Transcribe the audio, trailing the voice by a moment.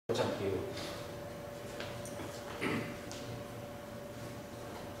Chum kill.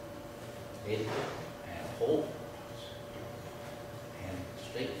 In and hold. And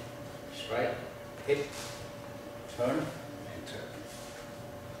straight, straight, hip, turn, and turn.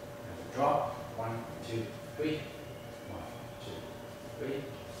 And drop. 1, 2, 3. 1, 2, 3.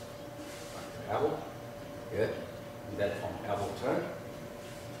 Elbow. Good. And then from elbow turn.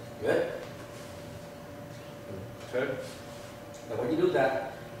 Good. Turn. Now when you do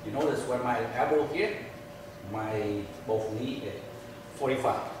that, you notice when my elbow here, my both knee is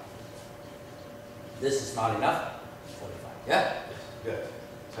 45. This is not enough. 45. Yeah? Good.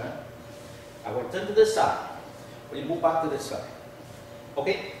 Turn. I will turn to this side. When you move back to this side.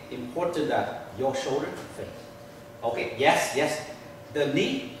 Okay? Important that your shoulder face. Okay? Yes, yes. The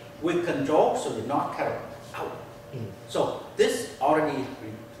knee with control so you're not kind of out. So this already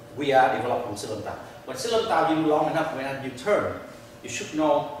we are developed on Silam Tao. When Silam Tao you do long enough, when you turn, you should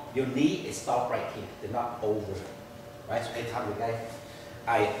know your knee is stopped right here. They're not over. Right? So anytime you guys,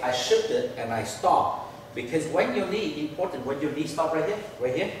 I shifted and I stopped. Because when your knee, important, when your knee stop right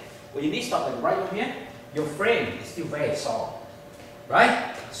here, when your knee stop like right over here, your frame is still very solid.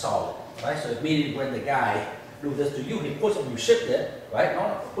 Right? Solid. Right? So it means when the guy do this to you, he puts it, you shift it, right?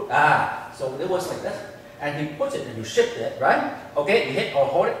 No, put, so it was like this. And he puts it and you shift it, right? Okay, you hit or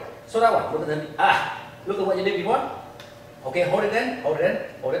hold it. So that one, look at them. Look at what you did before. Okay, hold it in, hold it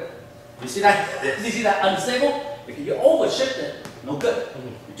in, hold it. You see that? Yes. You see that unstable? Because you over shift it, no good.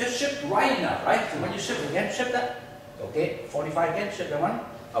 You just shift right enough, right? So when you shift again, shift that. Okay, 45 again, shift that one.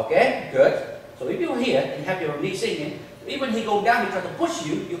 Okay, good. So if you're here and you have your knee sinking, even he go down, he try to push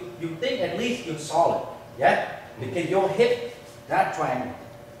you, you think at least you're solid. Yeah? Because your hip, that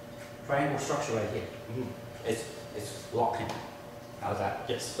triangle structure right here, it's locking. How's that?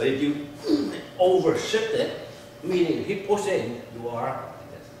 Yes. But if you over shift it, meaning if you push in, you are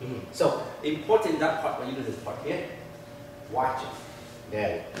like this. So important that part when you do this part here, watch it.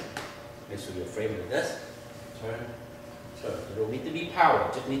 There. Make sure your frame like this. Turn, turn. You don't need to be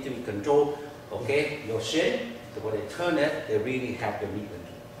power, just need to be control. Okay, your shin. So when they turn it, they really have the knee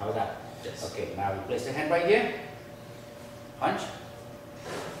control. How's that? Yes. Okay, now you place the hand right here. Punch.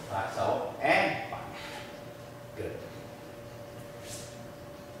 Like so. And punch. Good.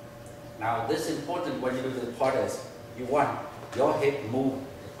 Now this is important when you do the part is you want your hip move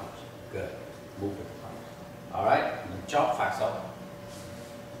the punch. Good. Move with the punch. Alright? Chop fast up.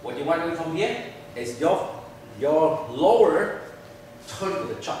 What you want to do from here is your lower turn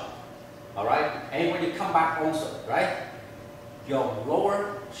to the chop. Alright? And when you come back also, right? Your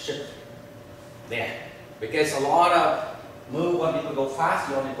lower shift. There. Because a lot of move when people go fast,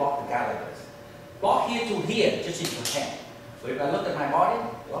 you only block the guy like this. Block here to here, just in your hand. So if I look at my body,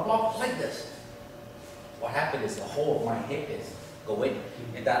 I block like this. What happens is the whole of my hip is going,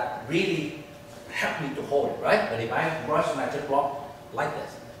 and that really helped me to hold it, right? But if I brush and I just block like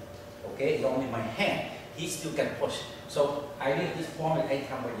this, okay, it's only my hand. He still can push. So I need this form at any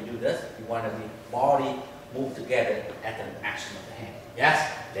time when you do this, you want to be body move together at the action of the hand.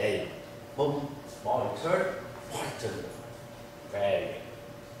 Yes? There you go. Boom, body turn to the front. Very good.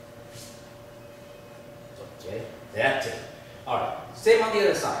 Okay, that's it. Alright, same on the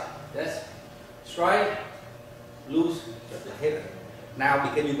other side. Yes. Strike, loose, just the hip. Now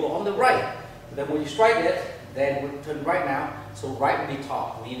because you go on the right, then when you strike it, then we turn right now. So right will be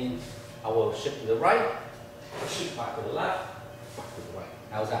top, meaning I will shift to the right, shift back to the left, back to the right.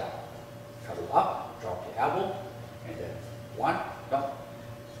 How's that? Travel up, drop your elbow, and then one, no.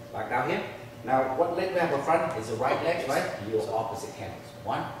 Back down here. Now what leg we have in front is the right leg, right? Use opposite hands.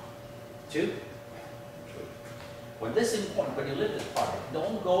 1, 2, 3. When this is important, when you lift this part,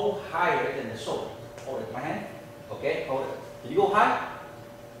 don't go higher than the shoulder. Hold it, my hand. Okay, hold it. If you go high,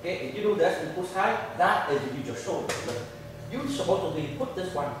 okay, if you do this and push high, that is use your shoulder. You're supposed to be put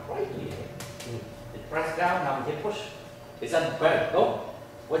this one right here. It press down, now you hit push. Is that better? Go.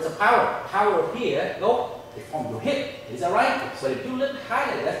 What's the power? Power up here, go. It's from your hip. Is that right? But if you lift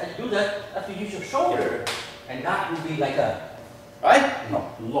higher like that and you do that, you have to use your shoulder. And that will be like a, right?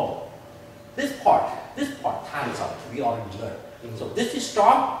 No, low. This part ties up. We already learned. So this is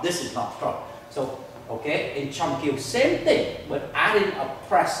strong, this is not strong. So, okay, in Chum kill, same thing, but adding a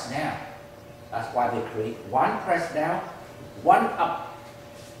press down. That's why they create one press down, one up.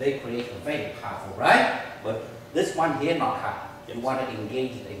 They create a very powerful, right? But this one here, not high. You want to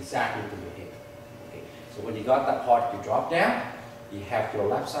engage it exactly to your hip. Okay. So when you got that part, you drop down, you have your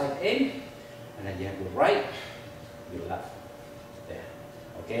left side in, and then you have your right, your left. There.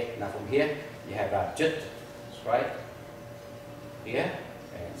 Okay, now from here, you have that jut, strike, here,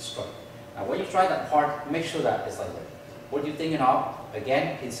 and strike. Now when you try that part, make sure that it's like that. What are you thinking of?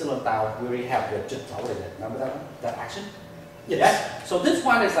 again, in cylinder down, we already have the just remember that one? That action? Yes. So this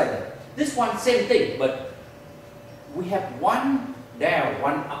one is like that. This one, same thing, but we have one down,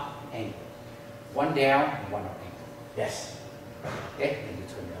 one up angle. One down and one up angle. Yes. Okay, and you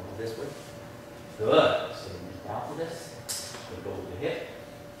turn the elbow this way. Good. So you down for this. So go to the hip.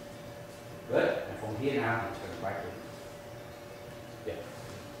 Good. And from here now, you turn right way. Yeah.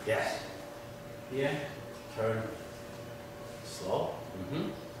 Yes. Here, turn slow.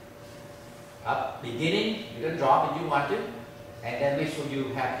 Up. Beginning, you're going to drop if you want to. And then make sure you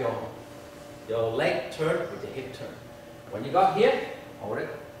have your leg turn with the hip turn. When you got here, hold it,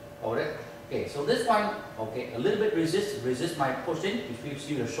 hold it. Okay, so this one, okay, a little bit resist my pushing. If you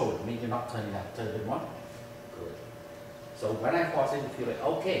see your shoulder, mean you're not turning that, turn a bit more. Good. So when I force in, you feel like,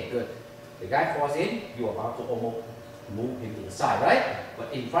 okay, good. The guy force in, you're about to almost move him to the side, right?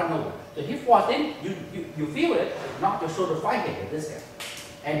 But in front, no. So he force in, you feel it, knock your shoulder right here, this guy.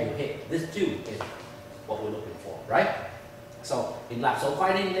 And you hit. This too is what we're looking for, right? So in lap, so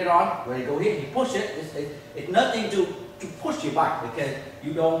fighting later on, when you go here, you push it, it's nothing to push you back because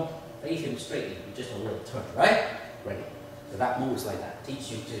you don't face him straight, you just a little turn, right? Ready. So that moves like that.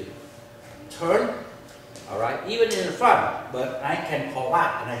 Teach you to turn, all right? Even in the front, but I can call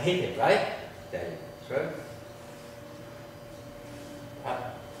back and I hit it, right? There you go. Turn.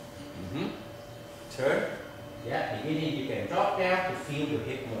 Up. Turn. Yeah, beginning you can drop down to feel your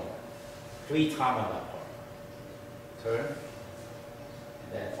hip more. 3 times on that part. Turn.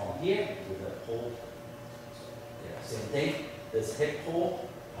 And then from here with the pull. Yeah, same thing. This hip pull.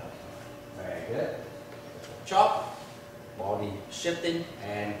 Very good. Chop. Body shifting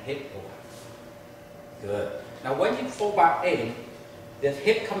and hip over. Good. Now when you fall back in, the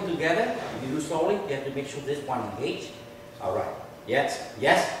hip come together. If you do slowly, you have to make sure this one engage. All right. Yes.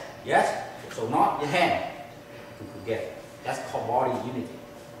 Yes. Yes. So not your hand. Together. That's called body unity.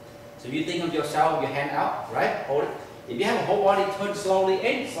 So you think of yourself, your hand out, right? Hold it. If you have a whole body, turn slowly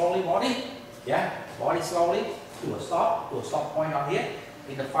in, slowly body. Yeah, body slowly to a stop point out here.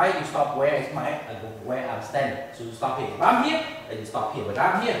 In the fight, you stop where I'm standing. So you stop here. If I'm here, then you stop here. But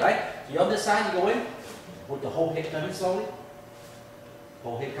I'm here, right? So you're on this side, you go in, put the whole hip come in slowly.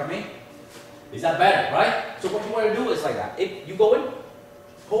 Whole hip come in. Is that better, right? So what you want to do is like that. If you go in,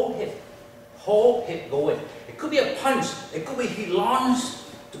 whole hip go in. It could be a punch. It could be he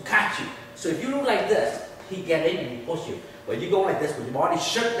lunges to catch you. So if you do like this, he get in and he push you. When you go like this, with your body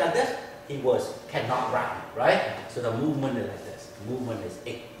shut like this, he cannot grab you, right? So the movement is like this. The movement is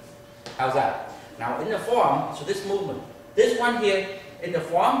it. How's that? Now in the form, so this movement, this one here in the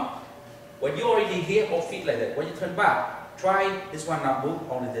form, when you already here, both feet like that. When you turn back, try this one not move,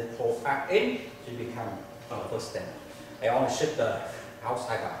 only the pull back in, so you become first stand. I only shift the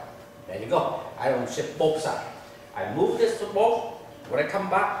outside out. There you go. I don't shift both sides. I move this to both. When I come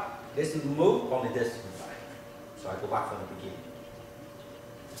back, this move, only this side. So I go back from the beginning.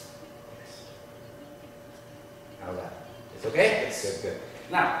 Yes. How's that? It's okay? It's good.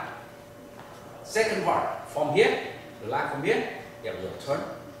 Now, second part. From here, relax from here. Yeah, we'll turn.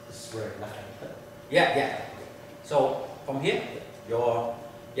 This is where left hand turn. Yeah. So from here, your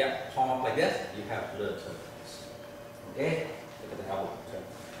palm up like this. You have to turn. Okay. Look at the elbow turn.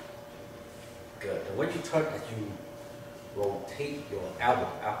 Good. And when you turn, as you rotate your elbow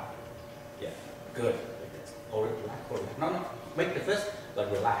out. Yeah. Good. Like this. Hold it, relax, hold it. No. Make the fist,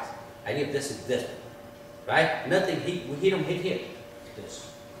 but relax. I need this is this. Right? Nothing. We don't hit here.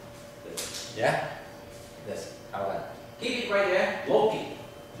 This. Yeah? This. How that? Keep it right there. Low kick.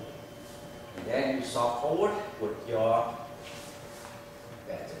 And then you soft forward with your.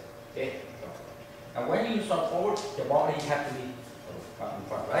 That's it. Okay? And when you soft forward, your body have to be up in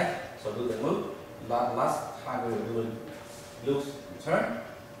front, right? So do the move. Last time we were doing loose and turn.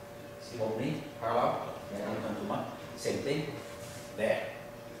 Slowly, parallel. Don't turn too much. Same thing. There.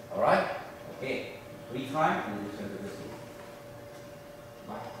 Alright? Okay. 3 times and then you turn to this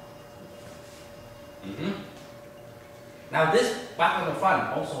one. Back. Now this back on the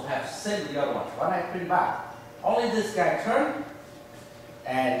front also has same the other one. When I bring back, only this guy turn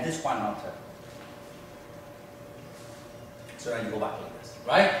and this one not turn. So then you go back like this,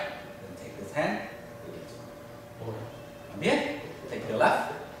 right? Then take this hand, hold it. From here, take the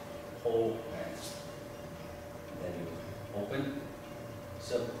left, hold, and then you open,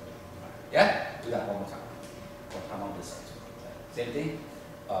 so, yeah? Do that one more time. One time on this side. Same thing,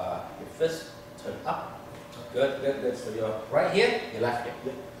 your fist, turn up. Good. So you're right here, your left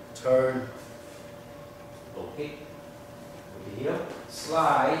here. Turn, okay. Over here,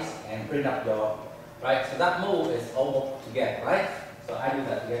 slice, and bring up your. Right, so that move is almost together, right? So I do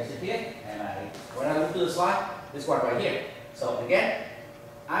that again, sit here, and when I move to the slide, this one right here. So again,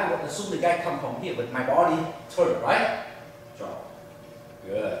 I would assume the guy come from here, but my body turn, right? Drop.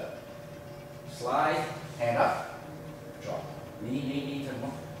 Good. Slide, hand up, drop. Knee, turn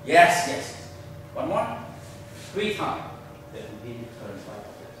one. Yes, yes. One more. 3 times. Then we turn like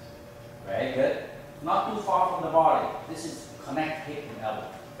this. Very good. Not too far from the body. This is connect hip and elbow.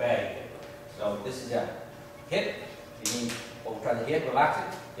 Very good. So this is the hip. You mean try the hip, relax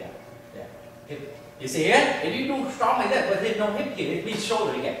it. Yeah, yeah. Hip. You see here? If you do strong like that, but there's no hip here, it means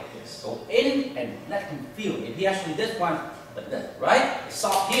shoulder again. Yes. Go in and let him feel. If he actually this one, like this, right? It's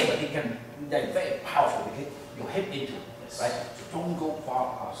soft here, but he can, they're very powerful because your hip into it, yes. Right? So don't go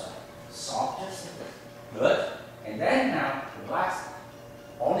far outside. Soft, just good. And then now, relax.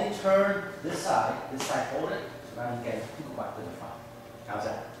 Only turn this side hold it. So now you can go back to the front. How's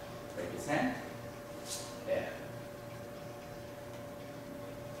that? Break his hand. There.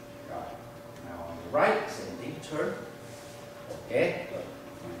 Right. Now on the right, same thing, turn. Okay, good.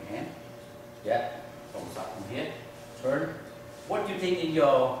 My hand. Yeah. From here. Turn. What do you think in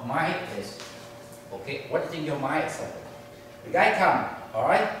your mind is? Okay, what do you think your mind is like? The guy come,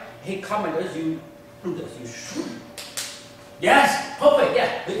 alright? He come and does you do this, you shoot. Yes, perfect,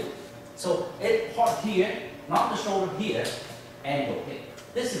 yeah. So it part here, not the shoulder here, and your hip.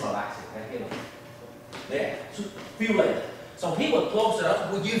 This is relaxing, right here. There, so feel like that. So he will close it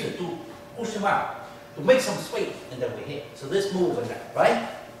up, we'll use it to push him out, to make some space, and then we hit. So this move and that, right?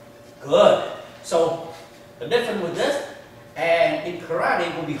 Good. So the difference with this, and in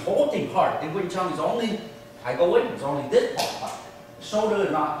karate, we'll be holding hard. In Wing Chun, it's only, I go in, it's only this part. The shoulder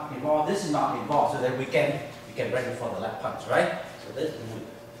is not involved, this is not involved, so that we can ready for the left punch, right? So this move.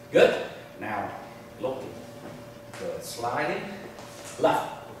 Good. Now, looking. Good. Sliding. Left.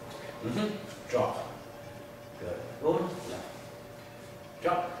 Drop. Good. Rolling. Left.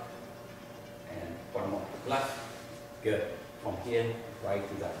 Drop. And one more. Left. Good. From here, right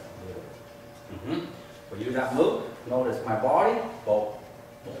to that middle. When you do that move, notice my body, both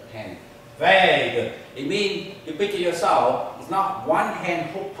hands. Very good. It means you picture yourself, it's not one hand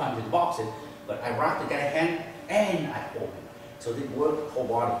hook punch in boxing, but I wrap the guy's hand and I hold him. So it works whole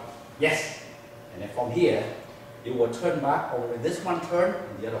body. Yes. And then from here, you will turn back over this one turn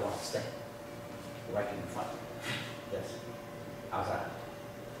and the other one stay. Right in front. Yes. Outside.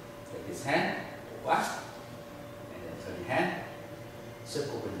 Take his hand, go back, and then turn your hand,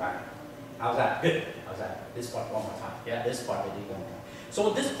 circle and back. How's that? Good. How's that? This part one more time. Yeah, this part I did one more time. So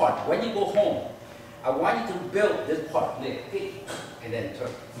this part, when you go home, I want you to build this part, and then turn.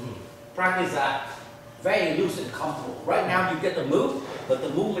 Practice that very loose and comfortable. Right now you get the move, but the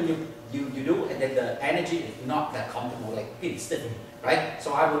movement you do, and then the energy is not that comfortable, like pretty stiff, right?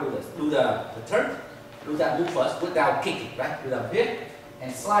 So I will do this. Do the turn, do that move first, without kicking, right? Do that here,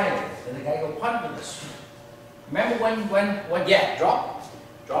 and slide it. Then the guy go punch with this. Remember when, yeah, drop,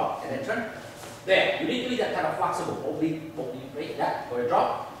 and then turn. There, you need to be that kind of flexible. Only break that. Go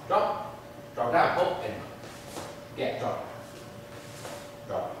drop down, hold, and get drop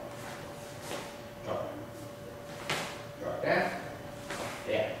down.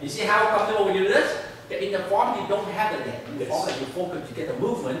 There. You see how comfortable when you do this? In the form, you don't have it yet. In the form that you focus, you get the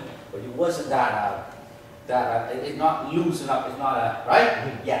movement, but you wasn't it's not loose enough. It's not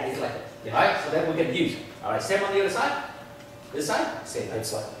right. Yeah, it's like it. Yeah. Right. So then we can use. All right. Same on the other side. This side? Same.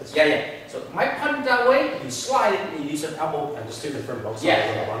 Slide. Yeah. So my punch that way, you slide it, and you use an elbow. And just do the front both sides.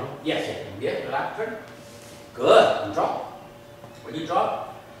 Yeah. Yeah. Relax, turn. Good. And drop. When you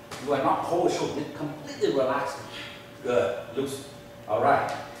drop, you are not cold shoulder. It's completely relaxed. Good. Loose. All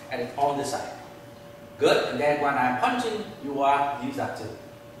right. And it's on this side. Good. And then when I'm punching, you are use that too.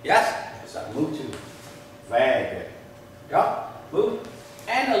 Yes. So move too. Very good. Drop. Move.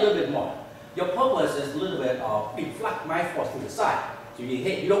 And a little bit more. Your purpose is a little bit of deflect my force to the side. So you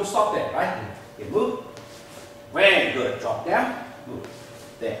hit, you don't stop there, right? You move. Very good. Drop down. Move.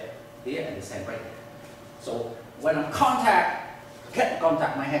 There. Here and the same right there. So when I'm get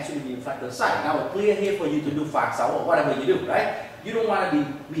contact, my hand should be deflect to the side. Now it's clear here for you to do fast out or whatever you do, right? You don't want to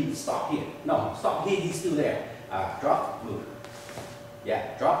be stop here. No, stop here, he's still there. Drop, move.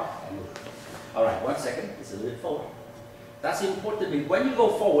 Yeah, drop and move. Alright, 1 second. It's a little bit forward. That's important. When you go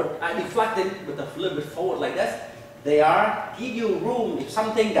forward, I deflect it with a little bit forward like this. They give you room. If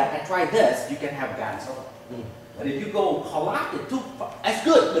something that I try this, you can have guns over. But if you go collapse it too far, that's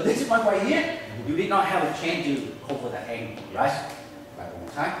good. But this one right here, you did not have a chance to go for that angle, right? Right, one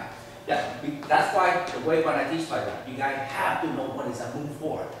more time. Yeah, that's why the way when I teach like that, you guys have to know what is a move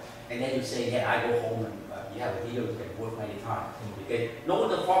for. And then you say, yeah, I go home and you have a video, you can work many times. Okay, know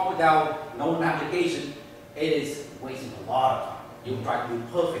the form without knowing application, it is wasting a lot of time. You try to be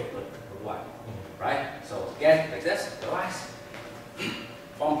perfect with what, right? So again, like this, relax.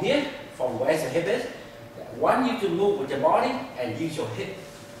 from here, from where the hip is, I want you to move with your body and use your hip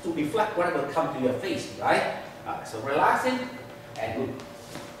to deflect whatever comes to your face, right? So relaxing and move,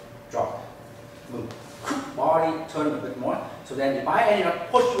 drop, move. Body turn a bit more. So then if I end up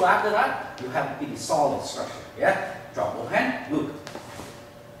push you after that, you have a pretty solid structure. Yeah? Drop both hand, move.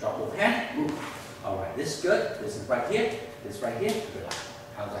 Drop both hand, move. Alright, this is good. This is right here. This is right here. Relax.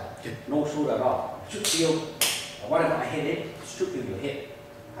 How's that? Good. No shoulder at all. Should feel whatever I hit it, should feel your hip.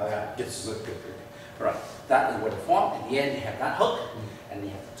 How's that? Good, good, good, good. Alright. That is where the form. At the end you have that hook and you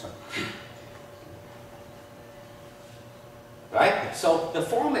have to turn. Right? So the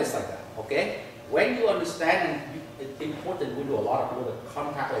form is like that, okay? When you understand, and it's important, we do a lot of little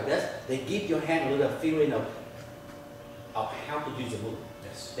contact like this, they give your hand a little feeling of how to use the move.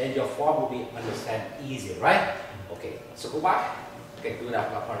 Yes. Then your form will be understand easier, right? Okay, so go back. Okay, do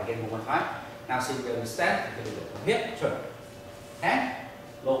that part again one more time. Now see if you understand. Okay, do it from here, turn. Hand,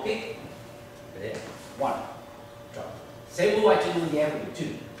 low kick, okay, 1, drop. Same move I do in the air, 2,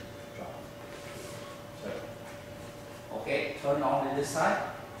 drop. Turn. Okay, turn on this side.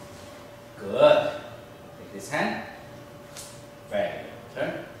 Good. Take this hand. Very good.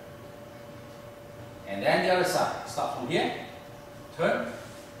 Turn. And then the other side. Start from here. Turn.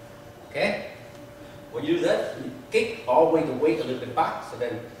 Okay. When you do that, you kick all the way the weight a little bit back. So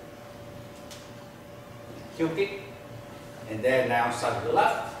then heel kick. And then now start to the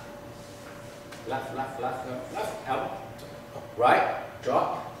left. Left, left, left, left, left. Out. Right.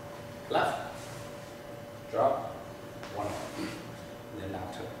 Drop. Left. Drop. 1. And then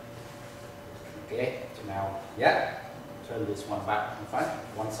now turn. Okay, so now, yeah, turn this one back in front,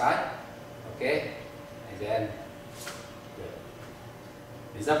 one side, okay, and then,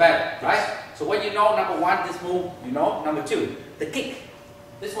 good. Is that better, right? So when you know number 1, this move, you know, number 2, the kick,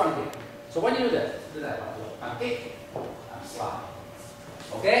 this one here. So when you do that, I'm kick, I'm slide,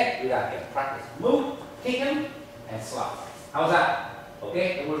 okay, do that again, practice, move, kick him, and slide. How's that?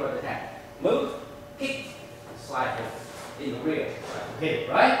 Okay, don't worry about the hand. Move, kick, slide him, in the rear, okay,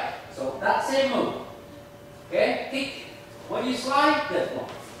 right? So that same move, okay, kick, when you slide, this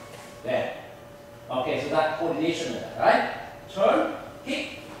one, there. Okay, so that coordination there, right? Turn,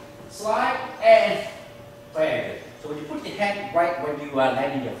 kick, slide, and very good. So when you put your hand right when you are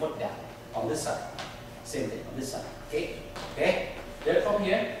landing your foot down, on this side, same thing, on this side, okay? Okay, then from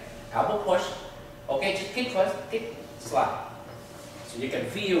here, elbow push, okay, just kick first, kick, slide. So you can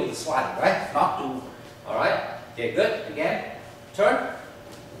feel the slide, right? Not too, alright? Okay, good, again, turn,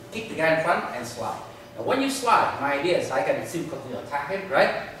 kick the guy in front and slide. Now when you slide, my idea is I can simply attack him,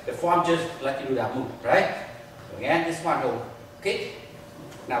 right? The form just let you do that move, right? So again, this one will kick.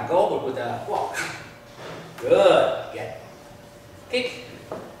 Now go with the block. Good. Again. Kick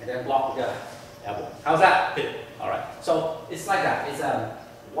and then block with the elbow. How's that? Good. Alright. So it's like that. It's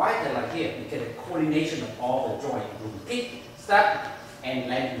wider like here. You get a coordination of all the joint. Kick, step, and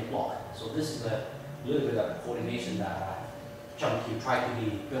landing the block. So this is a little bit of coordination that Chum you try to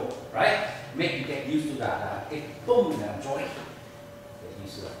be built, right? Make you get used to that boom joint. Get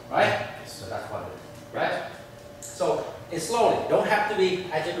used to it, right? So that's what it is, right? So it's slowly. Don't have to be.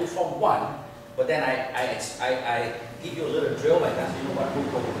 I just do from 1, but then I give you a little drill like that, so you know what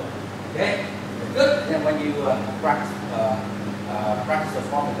move over there. Okay, good. Then when you practice the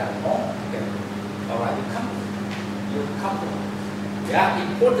form like that at home, okay. All right, you're comfortable. Yeah,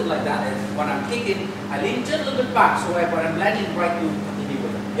 important like that is when I'm kicking, I lean just a little bit back so when I'm landing right to continue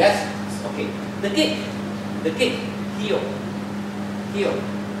with it. Yes? Okay. The kick, heel, heel,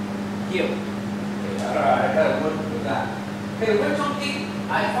 heel. Okay, alright, I gotta work with that. Okay, when kick,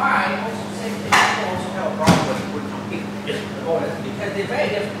 I find also the same thing. People also have a problem with kick. Yes. Because they're very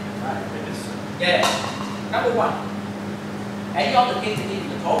different. Right? Yeah. Number 1. Any of the kicks in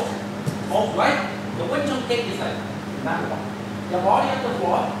the toes, right? The windshield kick is like number 1. Your body on the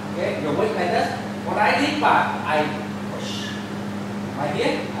floor, okay, your weight like this. When I lean back, I push. Right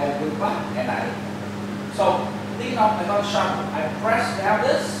here, I lean back and I. So think of another shovel. I press down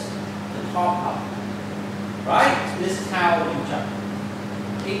this, the top up. Right? This is how you jump.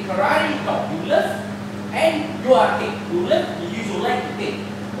 In karate, no, you lift and you are kick. You lift, you use your leg to kick.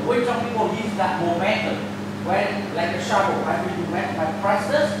 The way some people use that momentum. When like a shovel, I do momentum, I press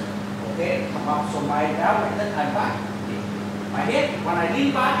this, okay, come up, so my down like this, I'm back. My head, when I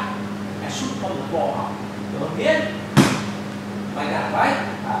lean back, I shoot from the floor up. So here, like that, right?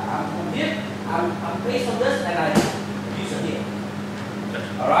 I'm from here, I'm based on this, and I use it here.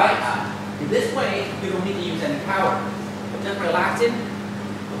 Alright? In this way, you don't need to use any power. But just relaxing,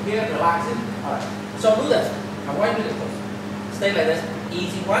 from here, relaxing. Alright. So do this. I want you to do this. Stay like this.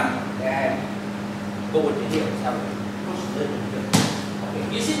 Easy one, and go with the heels. Push a little bit. Okay.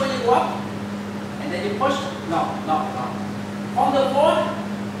 You see when you go up, and then you push? No, no, no. On the floor,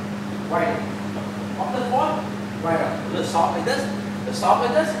 right up. On the floor, right up. A little soft like this, the soft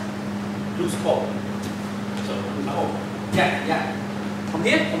like this, loose pull. So, oh, yeah, yeah. From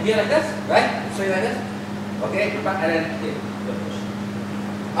here like this, right? Straight like this. Okay, back and then here, push.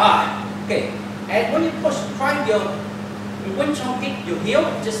 Ah, okay. And when you push, try when Chum kick your heel,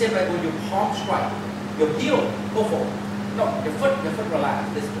 just say like when your palm strike, your heel go forward. No, your foot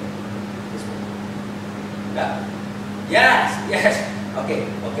relax this way. This way. Yeah. Yes, yes. Okay,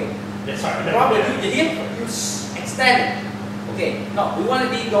 okay. Yeah, sorry. Probably you the hip, you extend it. Okay. No, we want to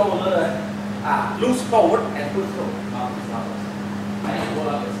be go a little loose forward and push through. No, it's not this. I need to go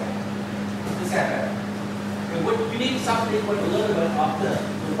up this side. This side better. Okay, you need something with a little bit of the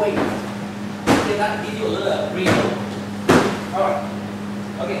weight. Okay, that give you a little breathe. Alright.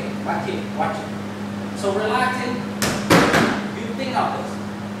 Okay, watch it, watch it. So relaxing, you think of this.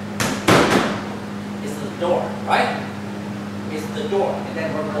 It's the door, right? It's the door. And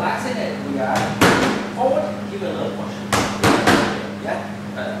then we're relaxing it. We are forward, give it a little push. Yeah?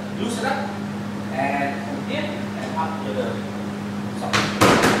 Loosen up. And from here and up to the side.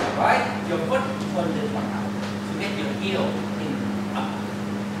 Alright? Your foot, turn this one out. So get your heel in up.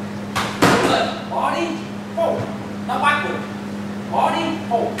 Good. Body forward. Not backward. Body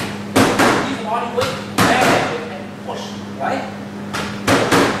forward. Use the body weight. And push. Right?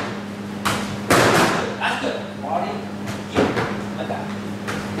 That's good. Body. Like that.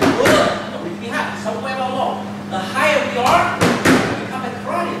 Good. Don't repeat behind. Somewhere below. The higher we are, we become a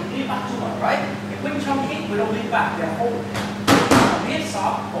karate. Lean back too much, right? If we Chum kick, we don't lean back. We are forward. Be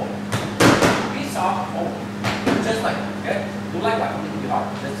soft, forward. Be soft, forward. Just like that. Okay? Do like that. I'm going to hard.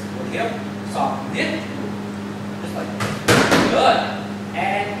 Just go here. Soft. This. Just like that. Good.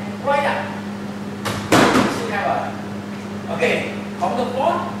 And right up. Still have a. Okay. On the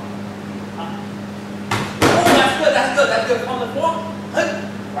floor. Up. Oh, that's good. That's good. That's good. On the floor.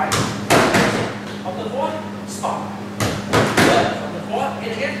 Right. On the floor. Stop. Good. On the floor.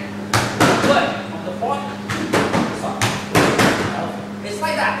 Hit again. Good. On the floor. Stop. It's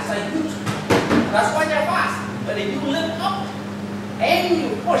like that. It's like huge. That's why they're fast. But if you lift up and you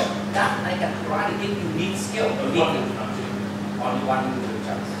push, that's like a karate kick. You need skill. You need only one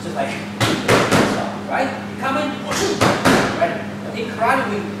chance. Just like stop. Right? You come in, push. Right? But in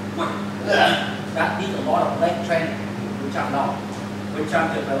karate, that needs a lot of leg training. We jump now. We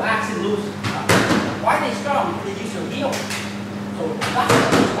jump to relax and loose. Why they strong? Because they use your heel. So that's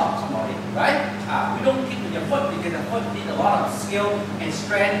how you stop somebody, right? We don't kick with your foot because the foot needs a lot of skill and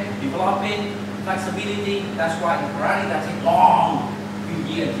strength, developing, flexibility. That's why in karate that takes long few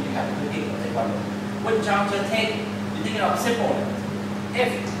years to have a good kick. When jump to take, you're thinking of simple. If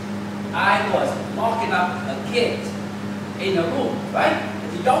I was locking up a kid in a room, right?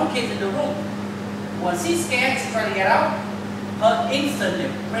 If the young kid in the room, once he's scared, she's trying to get out, her instantly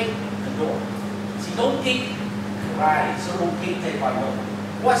break the door. She don't kick karate, so don't kick taekwondo.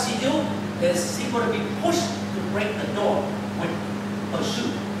 What she do is she's going to be pushed to break the door with her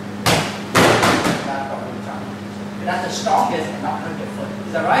shoe. That's what we try. That's the strongest and not hurt your foot.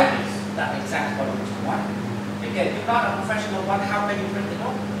 Is that right? That's exactly what we want. Again, you're not a professional one, how can you break the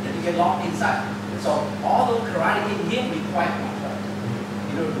door? Then you get locked inside. So all those karate in here require control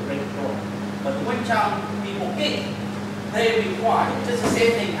in order to break the door. But the Wing Chun people kick, they require just the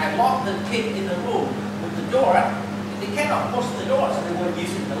same thing. I lock the kid in the room with the door. They cannot push the door, so they will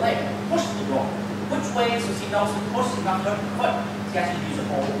use the leg. Push the door. Which way so she knows to push and not hurt the foot? She actually use a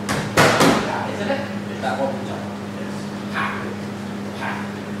whole. Yeah, isn't it? Is that what we do? It's hack.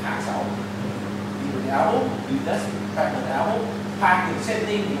 Hacks out. Use the elbow, do this, crack the elbow, hack the same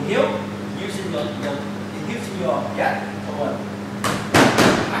thing in heel, using your yeah, so what?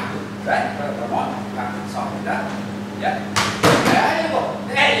 Hack it, right? Come on, hack it, something like that. Yeah. There you go.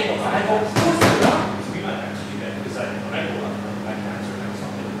 There you go. I go push the door. So we might actually do that because when I go up, I can answer that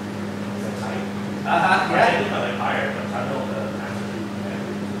something. Is that tight? Yeah. I think I like higher, but I don't know the answer to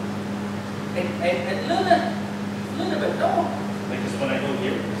And little bit, no. like, because when I go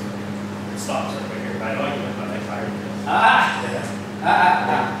here, it stops right here. I know I can make my legs higher. Ah. Yeah.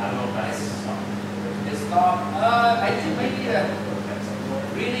 I don't know if that's It's not. I think maybe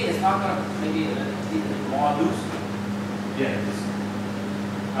really it's not gonna maybe a little more loose. yeah. Just,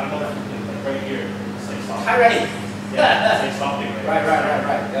 I don't know if you can, like right here, it's like stopping. Alright. Yeah, it's like stopping right here.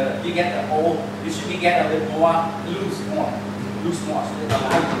 Right. You get the whole. You should be get a bit more loose more. So they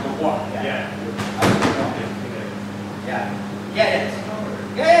allow you to go more. Yeah. Yeah.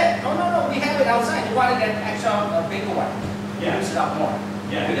 No. We have it outside. You want to get extra bigger one. Yeah. Use it up more.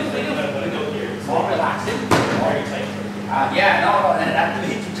 Yeah. We do. When I go here, it's More like, relaxing. very tight. Yeah, no, that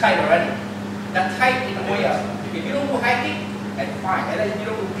hit too tight already. That tight in a way. If you don't do high kick, that's fine. And then if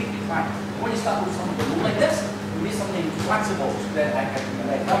you don't do kick, it's fine. When you start with something like this, you need something flexible so that I can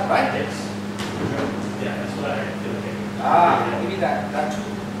like that, right? Yes. Yeah, that's what I feel like. Give me that too.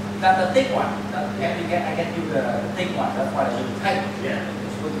 That the thick one. I get you the thick one. That's why it's really tight. Yeah.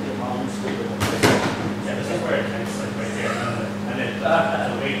 It's going to be around stupid. Yeah, this is where it tends like right there. And then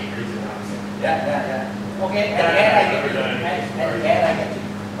the weight brings it down. So. Yeah. Okay, at the end I get you. At the end I get you.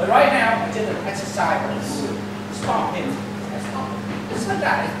 But right now, I just exercise. Stop him. Stop him. Just like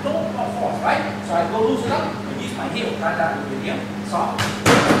that. It's no force, right? So I go loosen up and use my heel. Try that with your heel. Stop.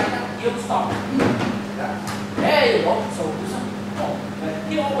 Heel stop. There you go. So loosen. Oh,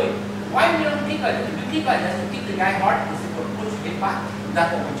 heel always. Why we don't kick like this? If you kick like this, you kick the guy hard, it's going to push him back.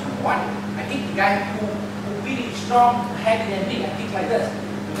 That's what we're trying to want. I kick the guy who really strong, heavy than me. I kick like this.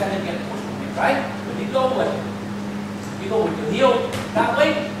 You gotta get pushed from him, right? But you go with your heel that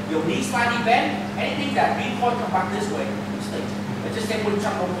way, your knee slightly bend, anything that recoil come back this way, you stay. But just say Wing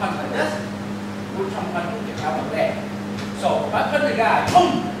Chun don't punch like this, Wing Chun punch will get out of the leg. So if I punch the guy,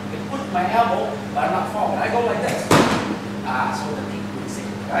 boom, it push my elbow, but I'm not falling. I go like this. So the knee will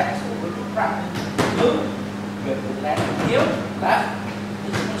sink, right? So we're going to practice. Move, good, left, heel, left,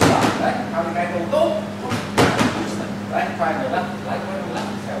 this is stop, right? How the guy go, right? Try the left, like on the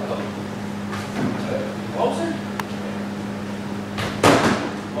left, there we go. Good. Closer.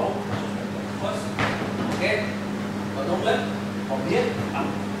 Okay, but don't let from here up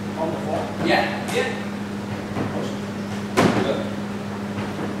on the floor. Yeah, here. Good.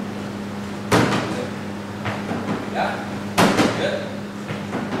 Yeah. Good.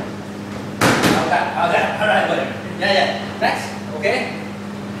 How's that? All right, buddy. Yeah. Next. Okay.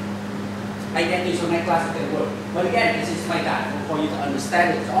 I can do some next class can work. But again, this is like that for you to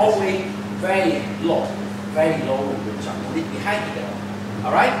understand it. It's always very low Wing Chun. You need to be high together.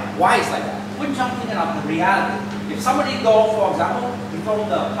 All right? Why is like that? Wing Chun thinking of the reality. If somebody go, for example, you throw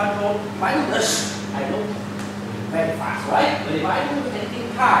the control, if I do this, I go very fast, right? But if I do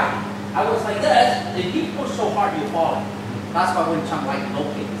anything high, I was like this, if you push so hard, you fall. That's why Wing Chun like no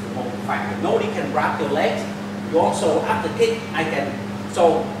kick is the most effective. Nobody can wrap your legs. You also after kick, I can.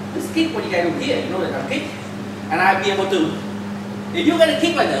 So this kick, what you can do here, you know that I'm kick, and I'll be able to. If you're gonna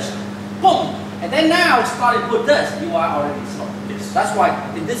kick like this, boom, and then now starting with this, you are already slow. That's why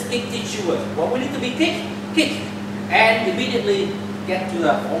in this kick teach you what we need to be kick, and immediately get to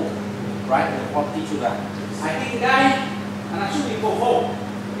the hold, right? The form teach you that. I kick the guy, and I shoot you go hold.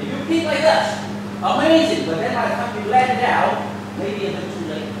 If you kick like this, amazing, but then by the time you land down, maybe a bit too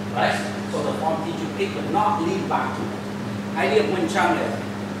late, right? So the form teach you kick, but not lean back too much. Idea of Wing Chun is,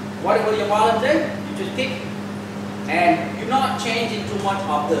 whatever your bottom then, you just kick, and you're not changing too much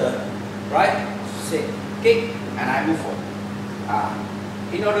of the, right? Say, kick, and I move forward.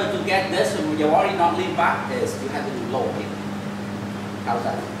 In order to get this, when you're already not lean back, is you have to do low kick. How's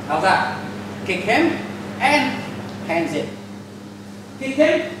that? How's that? Kick him, and hands in. Kick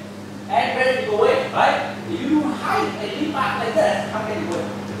him, and ready to go in, right? If you do high and lean back like this, how can you go in?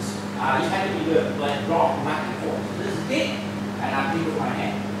 You have to be good, like drop back and forth. So this is kick, and I kick with my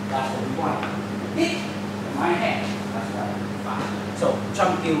hand. That's what we want. Kick, with my hand. That's right. So,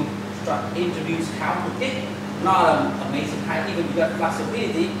 Chum Kill introduce how to kick. Not amazing height, even you got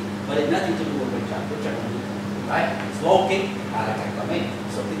flexibility, but it's nothing to do with Wing Chun. Wing Chun will do, right? Slow kick, I can come in.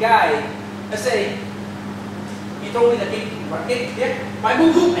 So the guy, let's say, you throw me the kick, here, if I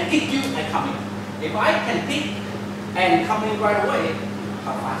move and kick you, I come in. If I can kick and come in right away,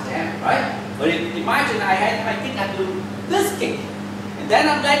 how fast I am, right? But if, imagine I had my kick, I do this kick, and then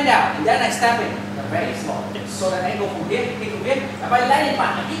I'm laying down, and then I step in. I'm very slow. So that I go from here, kick from here. If I land in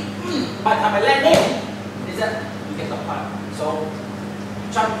back, I kick, by the time I land in, is that you get the punch. So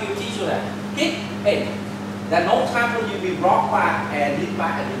Chun will teach you that. Kick in. There's no time when you be rock back and lean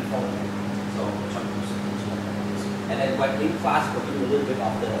back and lean forward. So Chun will teach you that. And then when in class we'll do a little bit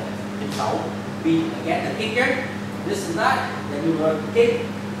of the hip sound. Be again the kicker. This is that. Then you learn kick.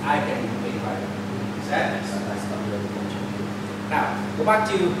 I can make right. That's not really good. Now go back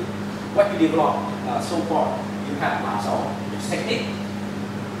to what you developed so far. You have lasso technique.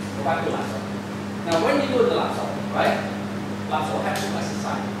 Go back to lasso. Now when you do the lasso, right? Lasso have two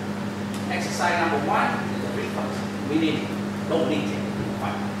exercise. Exercise number one is a reflex. Meaning no leaking.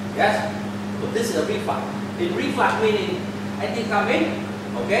 Yes? So this is a reflex. In reflex meaning anything come in,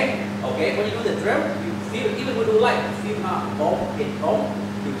 okay? Okay, when you do the drill, you feel, even when you do light, you feel not bone, hit bone,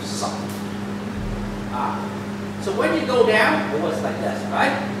 you suck. So when you go down, it was like this,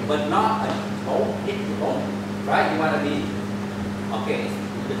 right? But not a bone, hit the bone, right? You want to be, okay,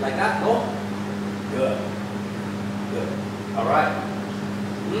 a bit like that, go. Good. Good. All right.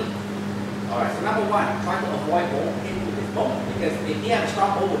 All right. So number one, try to avoid bone hitting with his bone because if he has a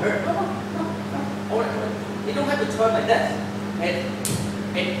strong bone, will hurt. No. Hold it. You don't have to turn like this. And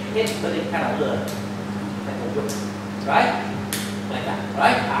hit, but it kind of learn. Like a whip. Right? Like that.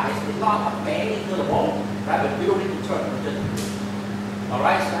 Right? It's not a bang into the bone. Right? But we don't need to turn. All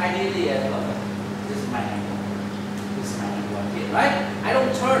right. So ideally, this is my angle. This is my angle. Okay, right? I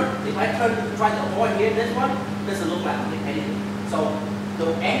don't turn. If I turn to try to avoid here, this one doesn't look like anything. So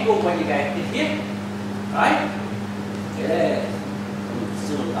the angle when you get hit here, right? Yeah.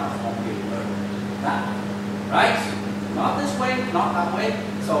 Still not from here. That. Right? Not this way, not that way.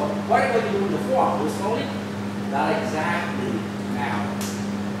 So whatever you do in the forearm, do slowly. That exactly. Now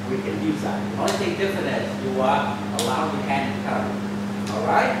we can use that. The only thing different is you are allowing your hand to cover. All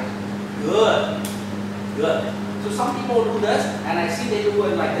right? Good. Good. So some people do this, and I see they do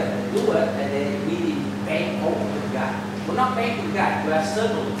it like that. They do it, and they really bang over the guy. Well, not bang the guy, we are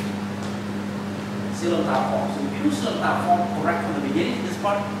circling. Cylinder form. So if you do cylinder form correct from the beginning, this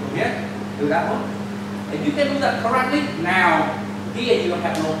part, from here, do that one. If you can do that correctly, now here you don't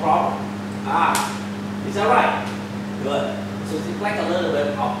have no problem. Is that right? Good. So it's like a little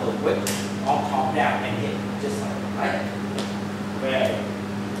bit of the whip on top down and hit, just like that, right? Very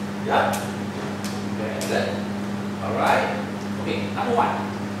good. Very good. All right. Okay, number one,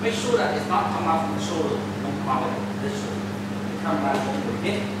 make sure that it's not come out from the shoulder, don't come out like this shoulder. It comes out from the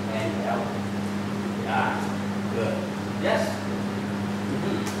hip and the elbow. Yeah. Good. Yes.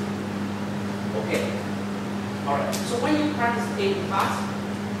 Okay. All right. So when you practice in class,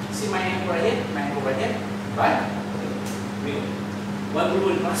 see my ankle right here, right? Okay. Really. When we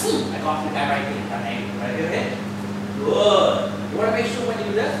were in class, I got the guy right here, that ankle right here. Good. You want to make sure when you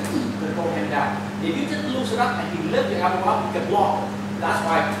do this, control him down. If you just loosen it up and you lift your elbow up, you can block. That's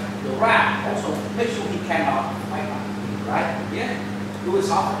why the wrap also make sure he cannot fight up. Right? Yeah. Do it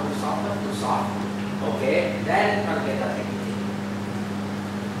softer, do it softer, do it soft. Okay. Then try to get that technique.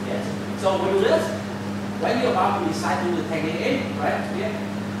 Yes. So when you do this, when you're about to decide to do the technique in, right? Yeah.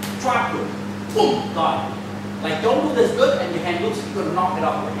 Drop it. Boom. Got it. Like don't do this good and your hand loose, you're gonna knock it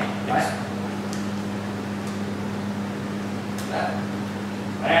off your hand. Right? That.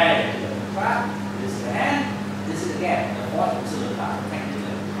 Very good. Clap. This is the hand. This is again the fourth cylinder technique.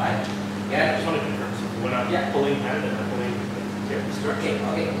 Right? Yeah. I just want to confirm something. When I'm pulling hand and I'm pulling here. Okay.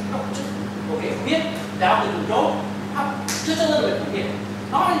 Okay. No, just okay. From here down to the control. Up. Just a little bit from here.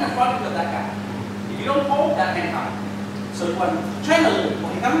 Not in the front of that guy. If you don't hold, that can come. So when train a little bit,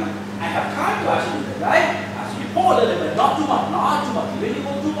 when you come, I have time to actually do that, right? So you pull a little bit, not too much, not too much. When you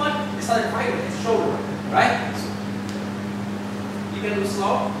go too much, it's like a fight with his shoulder, right? So you can do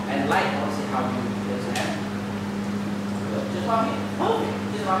slow and light. I want to see how you do this hand. Just about here. Perfect.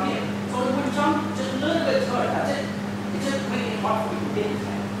 Just about here. So when you jump, just a little bit slower. That's it. It's just making it hard for you to hit this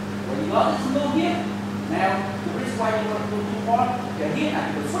hand. When you got this move here, now the reason why you want to go too far, you're here now,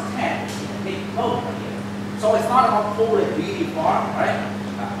 you put hand. Big mode right here. So it's not about pulling really far, right?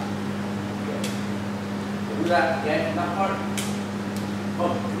 Okay. So do that again from that part.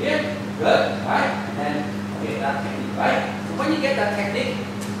 Oh, here, good, right? And then okay, that technique, right? So when you get that technique,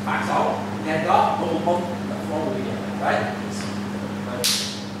 back out, then go, boom, boom, the floor will be there, right?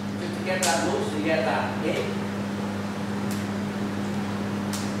 Just to get that loose, to get that hit.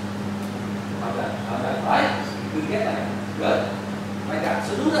 Like that, right? You get that, good. Like that.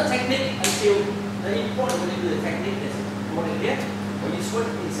 So do the technique until the important when you do the technique is important here. When you switch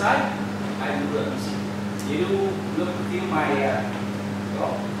inside, I do the you look feel my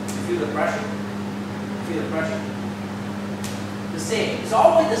feel the pressure. Feel the pressure. The same. It's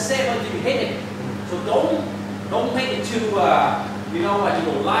always the same until you hit it. So don't make it too you know what you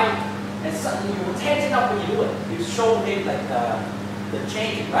go light and suddenly you will tense it up when you do it. You show him like the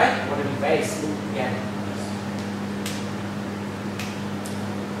change, right? Want to be very smooth again.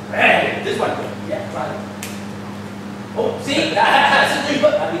 Hey, this one good. Yeah, try it. Oh, see? That's the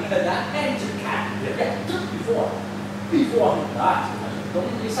because that hand just cat. Yeah, just before that.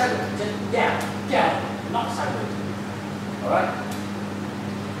 Don't need to be sideways. Just down, not sideways. Alright?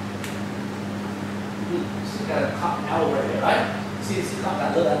 See, got a top L right there, right? See, not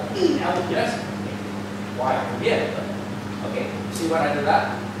that little L, yes? Okay. Why? From here. Okay, see what I do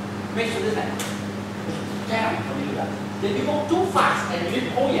that? Make sure this hand. Down when you do that. If you go too fast and you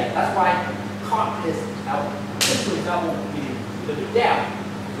didn't pull yet, that's why caught his elbow. This is elbow will be down.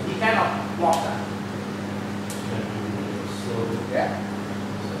 He cannot block that. So yeah.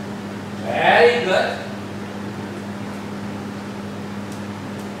 Very good.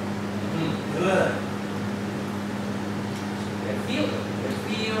 Good. You can feel it. You can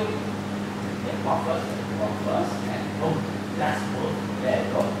feel. Yeah, walk first, and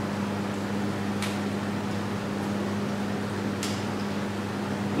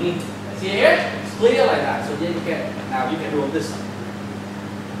See here? It's clear like that. So then you can, now you can do it this side.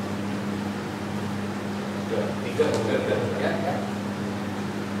 Good. Good. Yeah.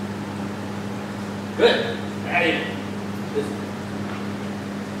 Good. Very good. This way.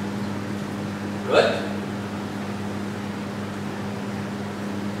 Good.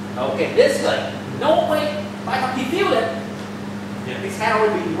 Okay, this way. No way. Like if you feel it, his hand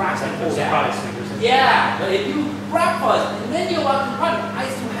already been wrapped and pulled out. Yeah, but if you grab first and then you want to run, I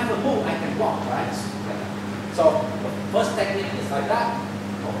still have a move I can walk, right? So the first technique is like that.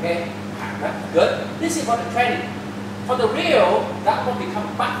 Okay, that's good. This is for the training. For the real, that will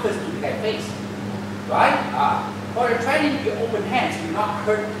become backwards to the face, right? For the training, you open hands, you not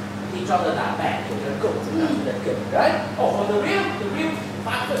hurt each other that bad. So they're good, right? Oh, for the real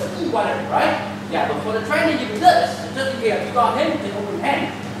backwards, whatever, right? Yeah, but for the training, you do this. Just in case you got him, then open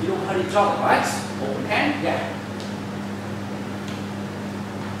hand. You don't hurt each other, right? Open hand, yeah.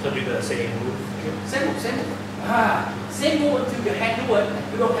 So do the same move? Same move. Same move until your hand do it.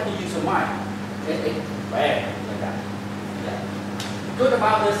 You don't have to use your mind. Like that. Yeah. The good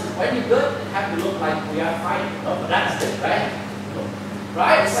about this is when you do it, it has to look like we are fighting. Oh, but that's it, right?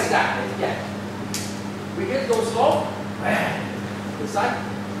 Right? It's like that. Yeah. We just go slow. This side.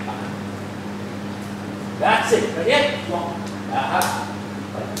 That's it. Right here.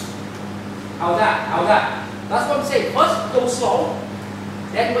 How's that? That's what I'm saying. First, go slow.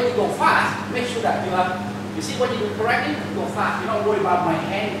 Then when you go fast, make sure that you see what you do correctly, you go fast. You don't worry about my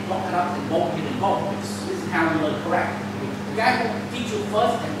hand blocking up and ball hitting ball. This is how you learn correct. The guy who teach you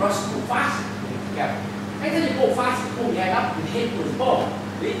first and rush go fast. Yeah. And then you go fast, you pull your hand up, you hit with the ball.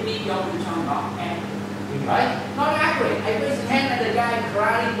 Lead me, you're not angry. Right? Not accurate. I raise the hand at the guy,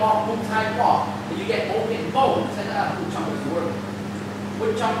 karate block, boom time block, and you get both hit ball. Say that Chum is working.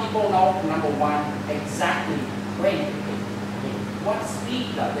 What Chum people know, number one, exactly when to hit. What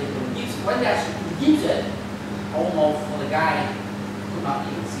speed that they will use. When they actually use it, almost for the guy could not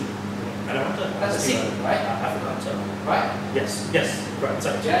even see. And I want to That's a secret, right? I forgot to. Right? Yes, correct.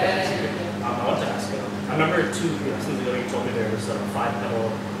 Sorry. Yeah. I want to ask you. I remember 2 lessons ago you told me there was a 5-pedal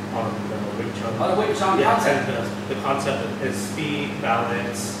on the Wing Chun. On the Wing Chun concept. And the concept is speed,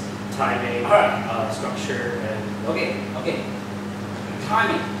 balance, timing, structure, and. Okay.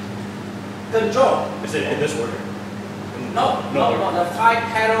 Timing. Control. Is it in this order? No. The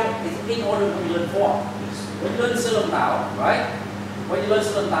 5-pedal is in order when you learn form. When you learn Silent down, right? When you learn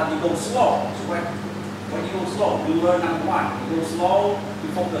Silent down, you go slow. So when you go slow, you learn number one. You go slow, you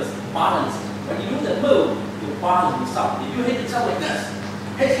focus, balance. When you do the move, you balance yourself. If you hit yourself like this,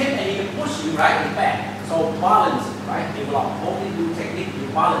 hit him and he can push you right in the back. So balance, right? Develop. Only do technique, you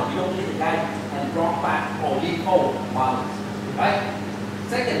balance. You don't hit the guy and drop back or lean forward, balance. Right?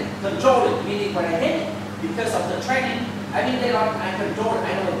 Second, control it, meaning when I hit it, because of the training, I mean later on I control it,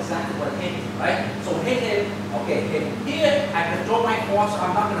 I know exactly what I hit, right? So hit him, okay, hit him here, I control my force, so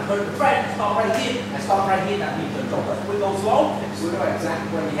I'm not going to hurt the friend, stop right here, I stop right here, that means control. But we go slow, we know exactly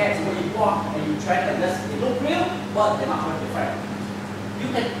where you hit, so when you walk and you train like this, it look real, but they're not hurt the friend.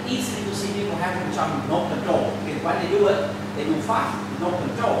 You can easily see people having some no control, because when they do it, they do fast, no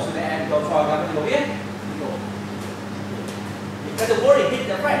control, so they go for a go here, you go. Because the worry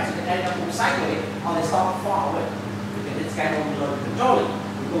hit the friend, so they end up going sideways, or they stop far away. This guy don't learn to control it.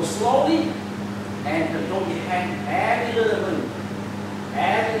 You go slowly and control your hand every little move.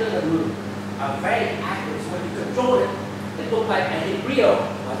 Very accurate. So when you control it, it look like I hit real,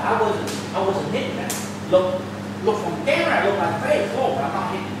 but I wasn't hitting that. Look from camera, I look like very slow, but I'm not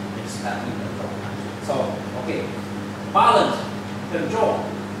hitting it. It's not control. So okay. Balance, control.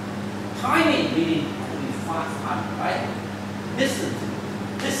 Timing meaning only fast timing, right?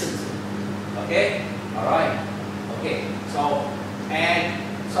 Distance. Okay? Alright. Okay, so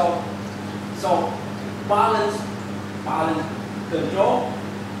balance, control,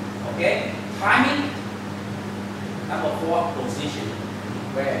 okay, timing, number 4, position,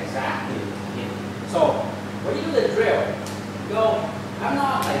 where exactly hit. So when you do the drill, you go, I'm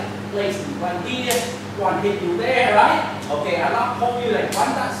not like placing one here, one hit you there, right? Okay, I'm not holding you like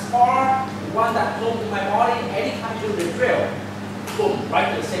one that's far, one that close to my body. Anytime you do the drill, boom, right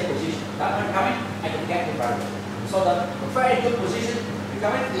to the same position. That one coming, I can get the right. So the very good position,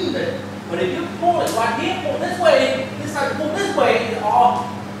 becoming even. But if you pull it one here, pull this way, this side pull this way, all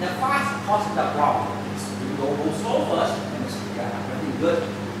the fast causes the problem. You go slow first, and you got everything good.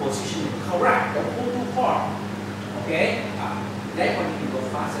 Position correct, don't pull too far. Okay? Then when you go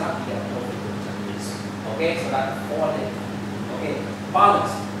fast enough, you get a perfect like this. Okay, so that's 4 things. Okay,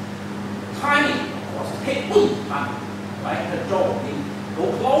 balance. Timing, of course, hit, boom, timing. Right? Control, go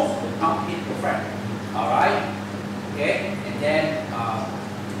close, but not hit your friend. Alright? Okay, and then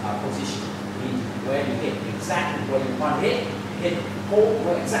want to hit, hold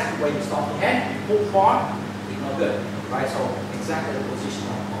where exactly where you stop the hand, pull far, it's not good, right? So exactly the position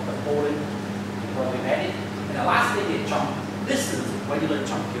of the holding, what we added. And the last thing is jump. This is when you learn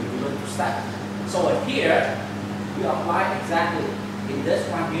jump, you learn to step. So here, you apply exactly in this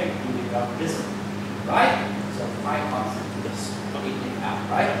one here, you develop this, right? So 5 concepts to this, in and out,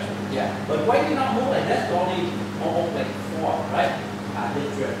 right? Yeah. But when you not move like this, you only almost like 4, right?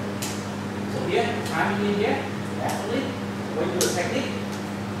 This drill. So here, timing in here, naturally, when you do the technique,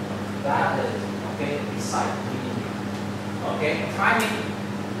 that is, okay, beside in here. Okay, timing,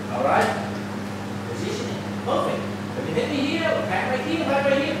 all right? Positioning, perfect. When you hit me here, back right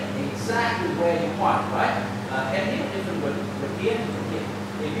here, exactly where you want, right? Hand here, different with here and here.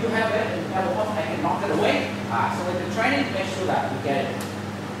 If you have it and have a hook, I can knock it away. So in the training, make sure that you get it.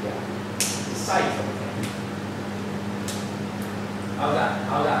 Yeah. The size of the technique. How's that?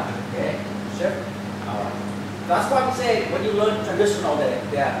 How's that? Okay. Sure. All right. That's why we say when you learn traditional, they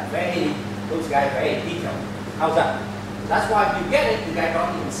are very, those guys are very detailed. How's that? That's why if you get it, you guys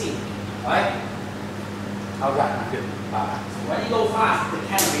don't even see it. Right? How's that? Good. So when you go fast, it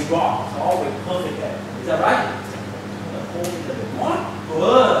can't be wrong. It's always perfect there. Is that right? Hold it a little bit more.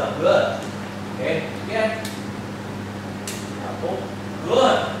 Good, good. Okay, again.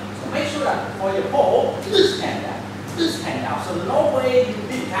 Good. So make sure that for your pull, this hand down. This hand down. So no way you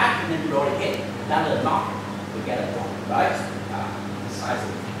did that and then you already hit. That will knock. We get it wrong. Right? Size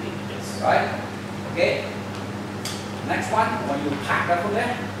of the technique. Yes. Right? Okay. Next one, when you pack that from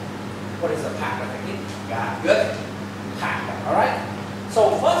there. What is a packer technique? Yeah, good. Packer, all right?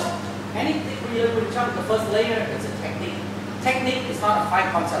 So first, anything when you learn Wing Chun, the first layer is a technique. Technique is not a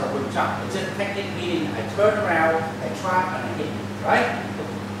 5 concept of Wing Chun. It's just a technique meaning I turn around, I trap, and I hit, right?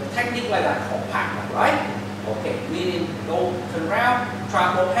 The technique like that called packer, right? Okay, meaning go turn around,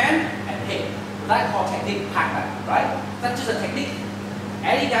 trap both hand, and hit. That's called technique packer, right? That's just a technique.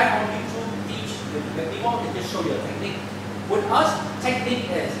 Any guy on YouTube teach the people, they just show you a technique. With us, technique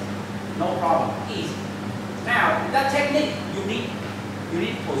is no problem, easy. Now, with that technique, you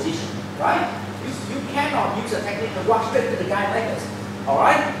need position, right? You cannot use a technique to walk straight to the guy like this, all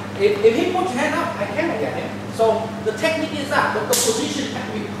right? If he puts your hand up, I cannot get him. So the technique is that, but the position has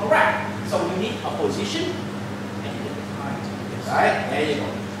to be correct. So you need a position and you need the time. All right, there you go.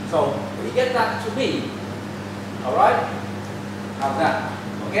 So when you get that to me, all right? How's that?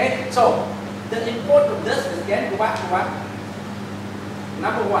 Okay. So the importance of this is again go back.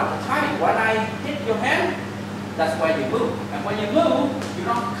 Number one, the timing. When I hit your hand, that's why you move. And when you move, you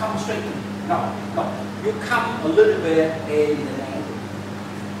don't come straight to me. No. You come a little bit in an angle.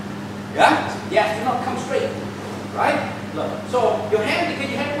 Yeah? Yes, you don't come straight. Right? Look. So your hand,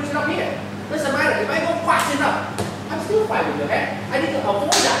 because your hand pushing up here. Doesn't matter. If I go fast enough, I'm still fine with your hand. I need to avoid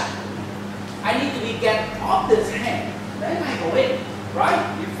that. I need to get off this hand. Then I go in. Right?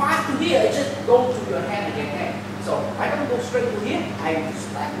 You fast to here, it just go to your hand again. So I don't go straight to here, I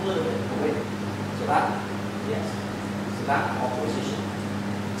stack a little bit away. So that, yes. So that position.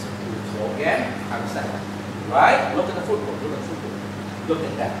 So again, I'm stepping. Right? Look at the football, look at the football. Look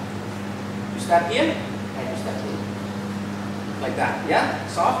at that. You step here, and you step here. Like that, yeah?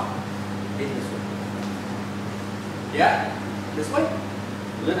 Soft, in this way. Yeah? This way.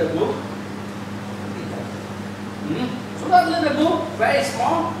 Little move. So that little move, very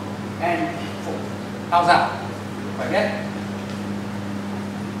small, and full. How's that? Okay?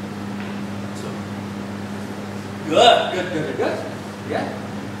 So, good. Yeah?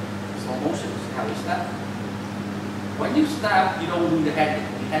 Slow motion is how you step. When you step, you don't move the head.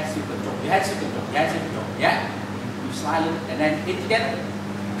 Your head still control. Yeah? You slide it and then hit together.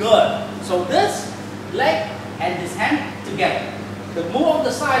 Good. So this leg and this hand together. The move on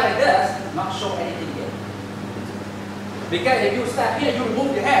the side like this, not show anything yet. Because if you step here, you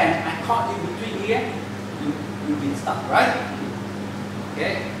move your hand, I caught you between here, you've been stuck, right?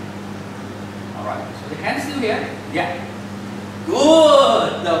 Okay? Alright, so the hand's still here. Yeah.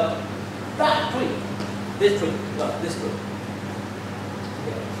 Good. That three. This three. Look, this three.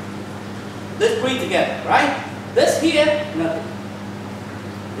 Okay. This three together, right? This here, nothing.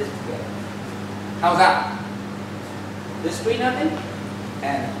 This together. How's that? This three, nothing.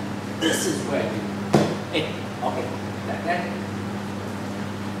 And this is where you hit. Okay. That.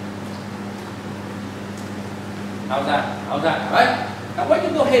 How's that? Right? Now when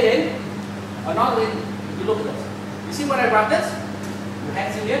you go head in, or not in, you look at this. You see when I grab this? Your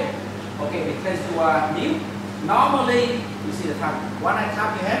hands in here? Okay, because you are new. Normally, you see the time. When I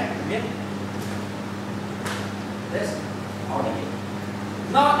tap your hand, here. This, only here.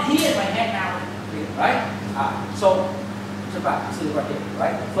 Not here, my hand now. Here, right? So back, see right here,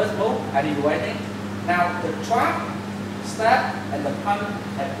 right? First move, I didn't do anything. Now the trap, step, and the punch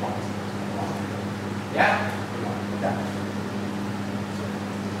at once. Yeah? That.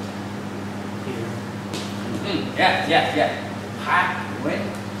 Yeah. High, win,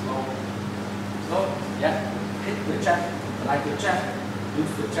 slow, yeah. Hit the chest, like the chest,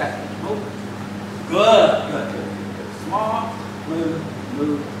 loose the chest, move. Good. Small, move.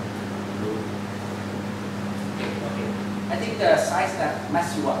 Okay. I think the side step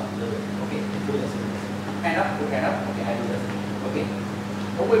mess you up a little bit. Okay, do this. Hand up, put hand up. Okay, I do this. Okay.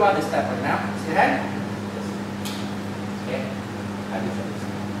 Don't worry about this step right now. See the hand? Okay. I do this.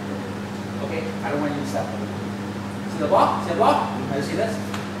 Okay, I don't want you to step. See the block? See the block? You see this?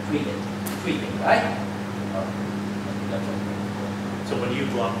 Tweak it, right? So when you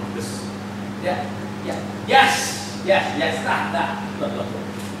block this, Yeah. Yes. That. Look.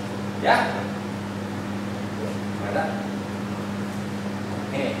 Yeah. Like that.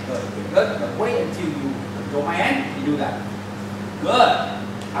 Okay, good. But wait until you control my hand. You do that. Good.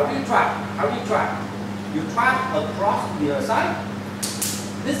 How do you try? You try across the other side.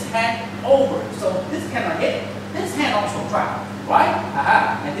 This hand over, so this cannot hit. This hand also try, right?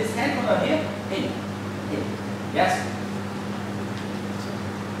 And this hand from here, in. Yes.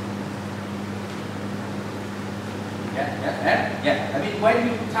 Yeah. I mean, when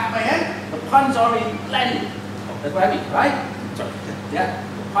you tap my hand, the punch already landed. That's what I mean, right? Yeah,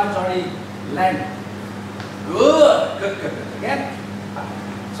 the punch already landed. Good. Again.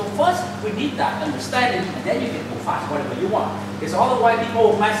 So first, we need that understanding, and then you can go fast, whatever you want. Because otherwise,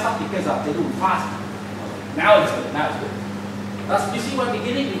 people mess up because they do fast. Now it's good. That's, you see, when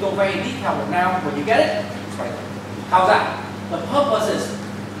beginning, we go very detailed, but now when you get it, it's right there. How's that? The purpose is,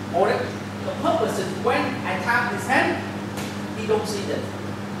 when I tap his hand, he don't see this.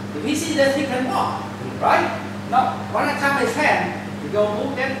 If he sees this, he can walk, right? No, when I tap his hand, you go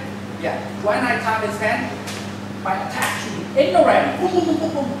move it. Yeah, when I tap his hand, my attack should be in already.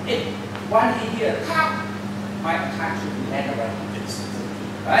 Boom, in. When he hear tap, my attack should be in already.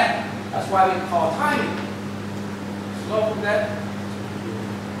 Right? That's why we call timing. Slow that.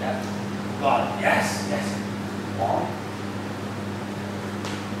 Yeah. Got it. Yes. Long.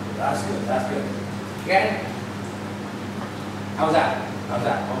 That's good. Again. How's that?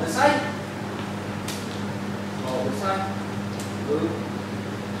 On this side? On this side. Good.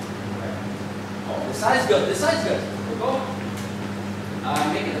 Oh, this side's good. We'll go.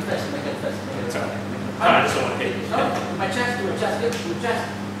 Make it a fist. sorry. I just don't want to hit you. No, my chest, do a chest, good, do a chest.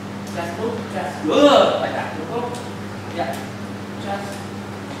 Chest, move, chest. Good. Like that. Go. Yeah. Chest.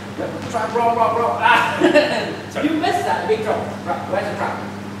 Yep. Try, roll. You missed that big drum. Where's the drum?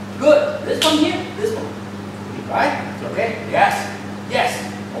 Good. This one here, this one. Right? Okay. Yes.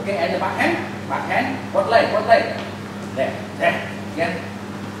 Okay, and the back hand. What leg? There. Again.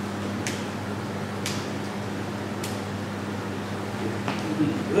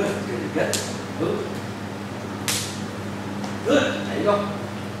 Good. There you go.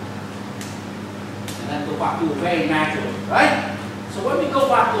 And then go back to very natural, right? So when we go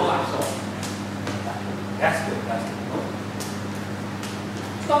back to our side, that's good.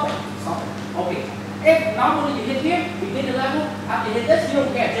 Stop it. Okay. If normally you hit here, we hit the level. After you hit this, you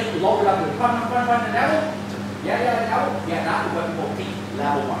don't care. Just lower level. Run the level. Yeah, level. Yeah, now we're going to teach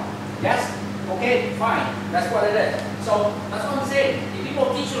level 1. Yes? Okay, fine. That's what it is. So that's what I'm saying. If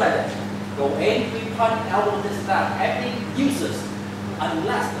people teach you like that, go in, we punch, elbow, this, that. Everything uses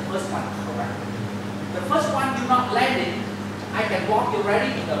unless the first one is correct. The first one you not land it, I can walk you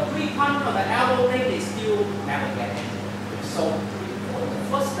ready. The pre-punch or the elbow thing, they still never get it. So for the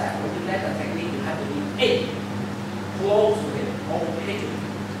first step, when you learn the technique, you have to be in, close to him, or hit him.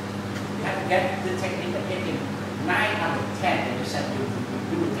 You have to get the technique of hitting 9 out of 10 and you said you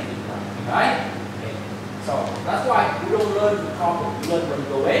do the technique. Right? Okay. So that's why we don't learn the combo. We learn when you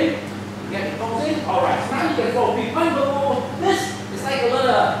go in, you get it goes in. Alright, so now you can go pre-punch, go. This is like a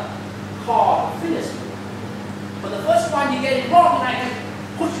little called finish. But the first one you get it wrong and I can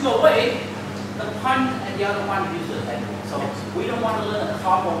push you away, the punch and the other one uses it. So we don't want to learn a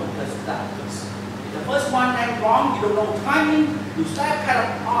combo because of that. If the first one went wrong, you don't know timing, you start kind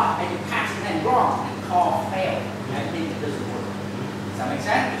of off and you pass it and wrong and call fail. I think it doesn't work. Does that make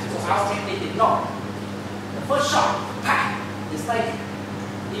sense? So our technique is not. The first shot, it's like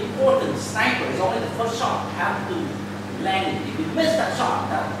the important sniper is only the first shot. You have to land it. If you miss that shot,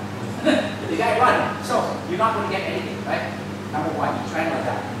 the guy runs. So you're not going to get anything, right? Number 1, you train like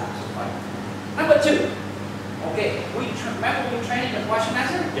that. That's fine. Number 2, okay, remember we trained the question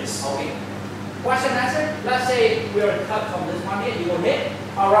answer? Yes. Okay. Question answer, let's say we're cut from this one here, you go hit.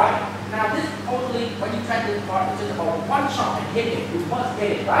 Alright. Now this totally, when you train this part, it's just about one shot and hit it. You must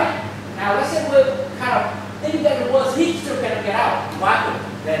hit it, right? Now let's say we're kind of then you get the worst, he still cannot get out. Right?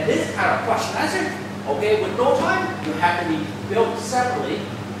 Then this kind of question answer, okay, with no time, you have to be built separately.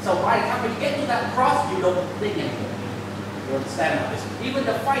 So by the time you get to that cross, you don't think anymore. You understand this? Even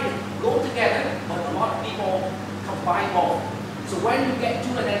the fighting go together, but a lot of people combine both. So when you get to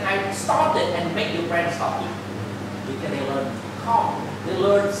it, then I stop it and make your brain stop it. Because they learn calm, they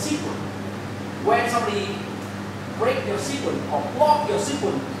learn sequence. When somebody break your sequence or block your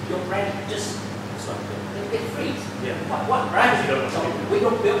sequence, your brain just it freeze. Yeah. What right? So we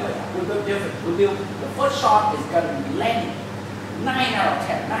don't build like that. We build different. We build the first shot is gonna be landing. 9 out of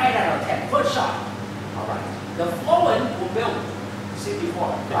 10. 9 out of 10. First shot. Alright. The flowing will build. See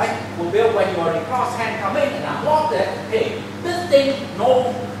before, right? Will build when you already cross hand come in and I block that. Hey, this thing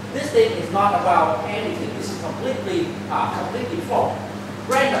is not about anything. This is completely flow.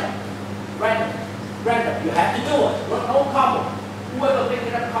 Random. You have to do it. No combo. Whoever picked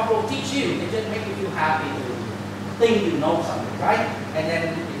it up combo teach you. It just make you feel happy to think you know something, right? And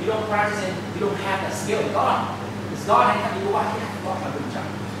then if you don't practice it, you don't have that skill. It's gone. It's gone and you go, I forgot my good job.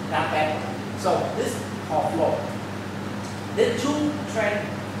 Not bad. So this is called flow. The two train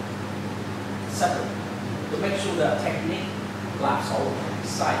separate to make sure the technique laps over,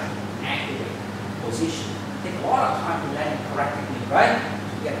 sight, activate, position. Take a lot of time to land it correctly, right?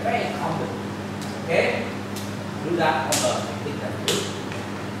 To get very confident. Okay? Do that on the technique that you do.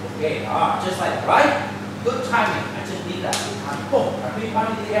 Okay, just like that, right? Good timing. I just need that good timing. Boom. I bring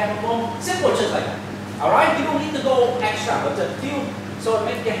money to the air, boom. Simple, just like that. Alright? You don't need to go extra, but just feel so it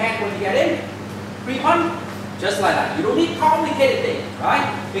makes your hand when you get in. 3-1. Just like that. You don't need complicated things, right?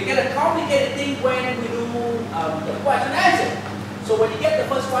 We get a complicated thing when we do the question answer. So when you get the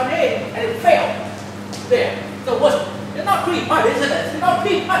first one in and it failed, there. So what's it's not 3-1, isn't it? It's not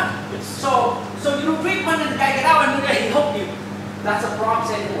 3-1. So you do 3-1 and the guy get out and he help you. That's a problem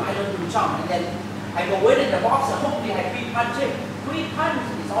saying, oh, I don't do Chum. And then I go in the box and hopefully I 3-punch him. 3-punch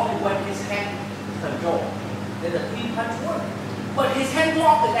is only when his hand control. Then the 3-punch works. But his hand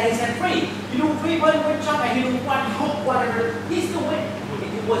blocked and his hand free. You do 3-1 win Chum and you do 1 hook, whatever, he still win. If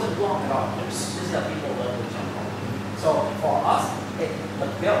he wasn't blocked at all. This is how people learn with Chum. So for us, the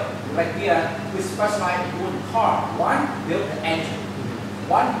build, like we specialize in doing car. One, build the engine.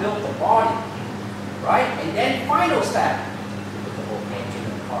 One, build the body. Right? And then final step, put the whole engine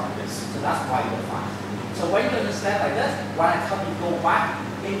in the car. So that's why you're fine. So when you understand like this, when I tell you go back,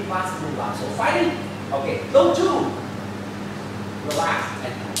 in class move up. So fighting, okay, go to relax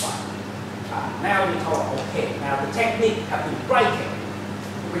and fight. Now we talk, okay, now the technique have to break it.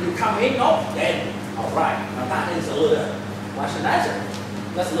 When you come in, no, then, alright, now that is a little question answer.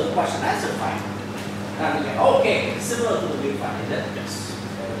 That's a little question answer fight. Now you get, okay, similar to the big fight, is it? Yes.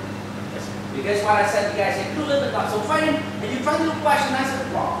 Yes. Because what I said, you guys said, do a little bit of so fighting, and you try to do question answer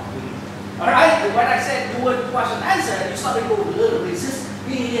wrong. Alright, when I said do a question answer, and you start to go a little resist,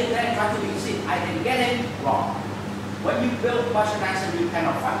 and then try to resist, I can get it wrong. When you build question answer, you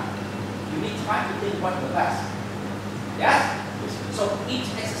cannot fight. You need time to think what's the best. Yes? So each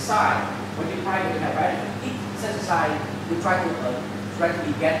exercise, when you try to have right, each exercise, you try to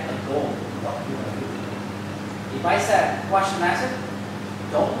get a goal. What you want to do. If I said question answer,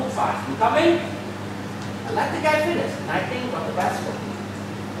 don't move fast. You come in and let the guy finish. And I think what's the best for you.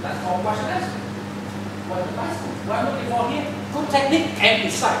 That's called question answer. What's the best for you? What I'm looking for here, good technique and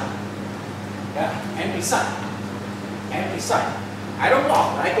recite. Yeah, and recite. And recite. I don't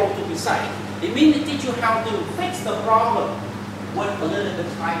walk, I go to recite. It means to teach you how to fix the problem with a little bit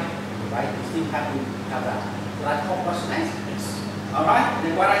of timing. Right? You still have to have that. So that's called question answer. Alright? And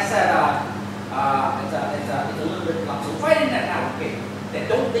then what I said, it's a little bit like, so fighting that now, okay. Then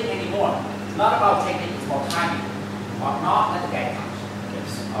don't think anymore. It's not about technique, it's about timing. Or not let the guy touch.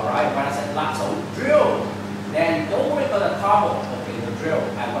 Yes. Alright? When I said like, so drill, then don't worry about the combo. Okay, the drill.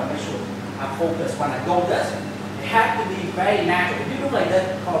 I want to make sure I focus when I go this. It has to be very natural. If you do like this,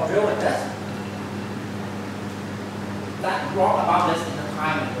 called drill like this, that wrong about this in the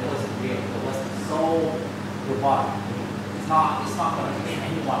timing, it wasn't real. It was so robotic. It's not going to get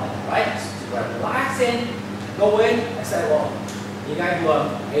anyone like that, right? So we're relaxing, go in, I say, well, you guys do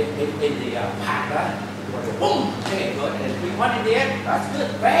in the pack, right? You want to boom, okay, good, and then 3-1 in the air, that's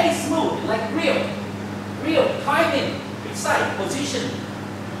good, very smooth, like real, timing, precise, position,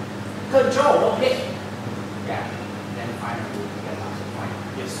 control, don't hit. Yeah, and then finally, you get lots of fun.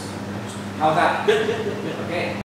 Yes. How's that? Good, okay.